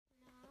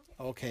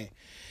Okay.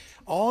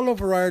 All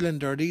over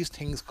Ireland there are these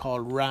things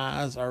called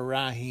ras or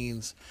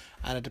raheens,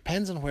 and it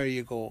depends on where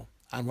you go.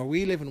 And where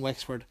we live in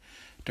Wexford,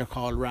 they're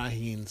called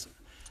raheens.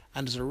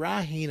 And there's a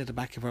raheen at the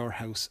back of our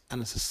house,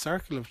 and it's a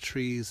circle of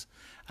trees.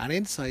 And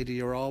inside it,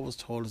 you're always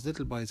told, as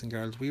little boys and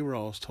girls, we were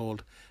always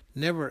told,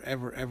 never,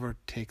 ever, ever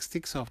take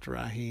sticks off the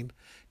raheen,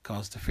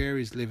 because the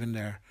fairies live in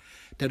there.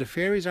 Now, the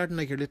fairies aren't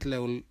like your little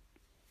old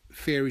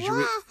fairies.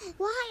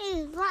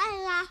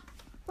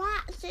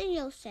 What do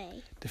you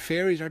say? The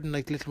fairies aren't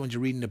like little ones you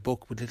read in a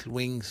book with little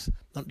wings.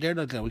 They're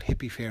not little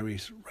hippie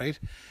fairies, right?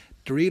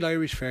 The real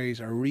Irish fairies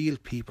are real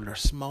people. They're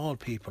small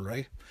people,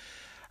 right?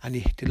 And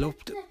they love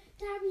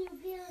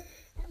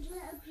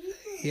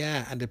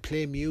yeah, and they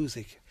play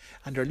music.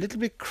 And they're a little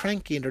bit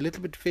cranky and they're a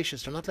little bit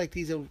vicious. They're not like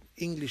these old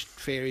English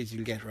fairies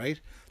you'll get, right?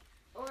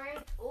 Or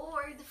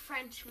the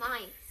French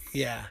mice.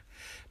 Yeah.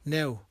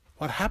 Now,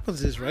 what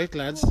happens is, right,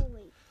 lads?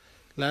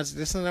 Lads,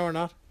 listen now or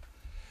not?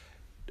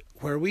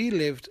 Where we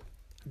lived,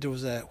 there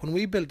was when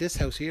we built this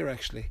house here,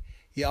 actually,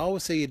 you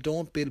always say you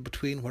don't build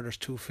between where there's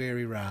two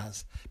fairy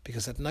ras,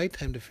 because at night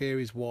time the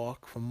fairies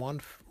walk from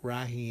one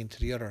raheen to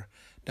the other.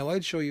 Now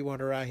I'll show you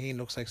what a raheen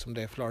looks like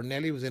someday, Fleur.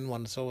 Nellie was in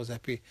one, so was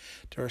Eppie.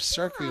 There are a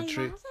circle of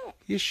trees.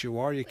 Yes, you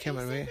are. You came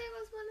with me. There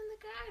was one in the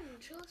garden.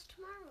 Just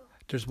tomorrow.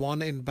 There's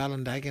one in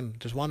Ballygarrett.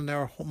 There's one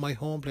in my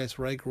home place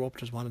where I grew up.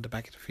 There's one in the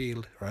back of the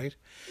field, right?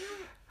 No,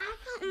 I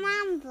can't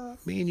remember.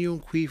 Me and you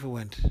and Quiva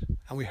went,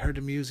 and we heard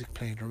the music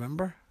playing.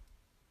 Remember?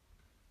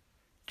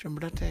 Do you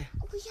remember that day?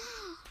 Oh, yeah.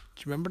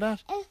 Do you remember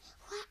that? It was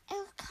kind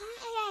of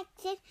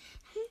like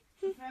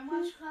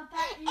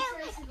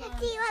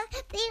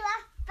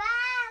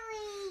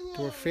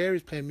There were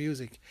fairies playing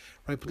music.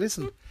 Right, but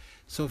listen.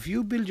 So if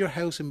you build your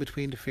house in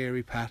between the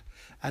fairy path,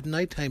 at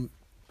night time,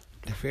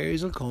 the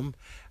fairies will come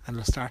and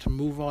they'll start to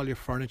move all your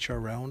furniture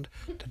around.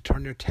 They'll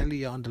turn your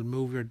telly on, they'll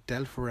move your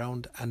delf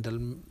around, and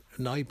they'll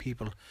annoy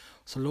people.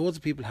 So loads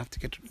of people have to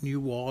get new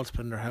walls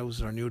put in their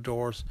houses or new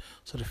doors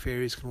so the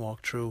fairies can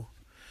walk through.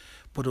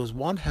 But there was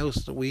one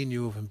house that we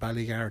knew of in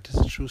Ballygarrett. This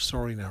is a true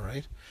story now,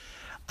 right?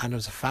 And there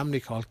was a family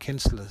called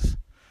Kinselas.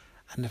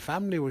 And the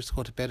family was to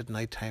go to bed at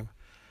night time.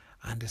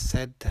 And they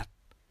said that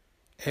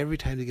every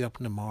time they get up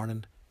in the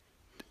morning,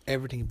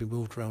 everything would be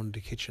moved around in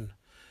the kitchen.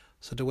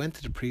 So they went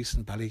to the priest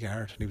in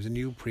Ballygarrett, and he was a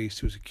new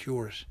priest, he was a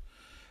curate.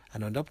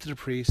 And went up to the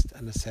priest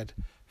and they said,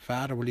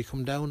 Father, will you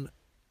come down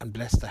and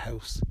bless the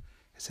house?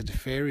 He said, the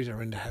fairies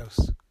are in the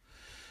house.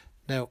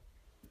 Now,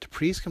 the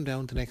priest came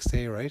down the next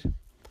day, right?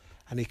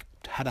 And he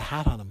had a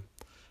hat on him,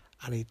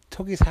 and he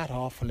took his hat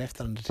off and left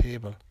it on the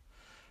table,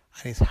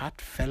 and his hat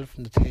fell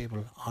from the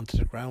table onto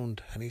the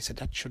ground, and he said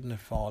that shouldn't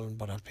have fallen,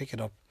 but I'll pick it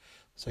up.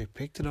 So he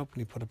picked it up and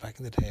he put it back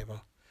in the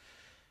table,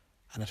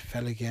 and it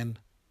fell again.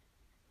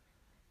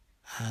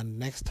 And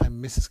next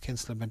time Mrs.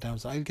 Kinsler went down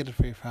and said, I'll get it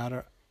for your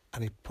father,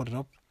 and he put it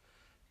up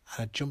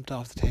and it jumped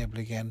off the table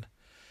again.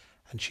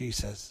 And he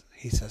says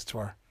to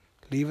her,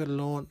 leave it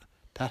alone,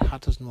 that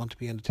hat doesn't want to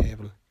be on the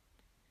table.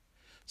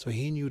 So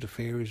he knew the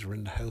fairies were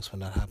in the house when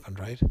that happened,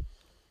 right?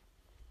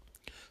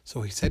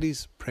 So he said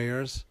his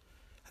prayers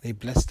and he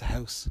blessed the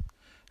house. And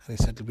he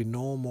said there'll be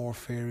no more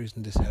fairies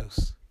in this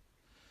house.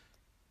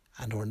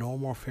 And there were no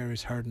more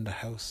fairies heard in the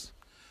house.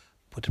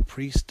 But the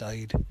priest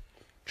died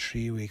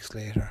 3 weeks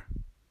later.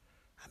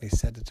 And he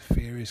said that the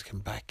fairies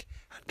came back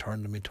and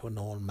turned him into an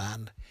old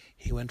man.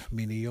 He went from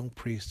being a young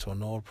priest to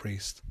an old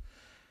priest.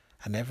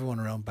 And everyone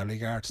around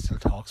Ballygarrett still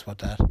talks about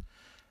that.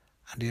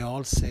 And they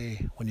all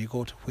say when you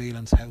go to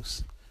Whelan's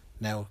house,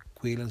 now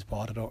Whelan's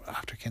bought it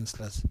after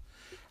Kinselas,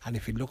 and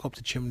if you look up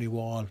the chimney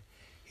wall,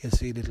 you'll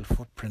see little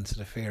footprints of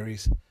the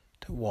fairies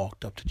that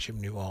walked up the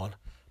chimney wall.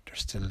 They're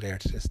still there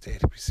to this day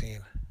to be seen.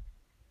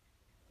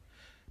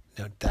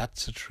 Now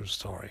that's a true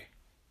story.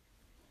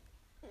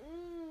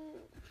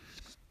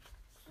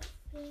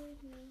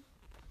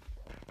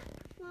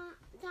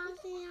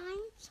 Daddy, I'm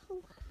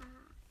so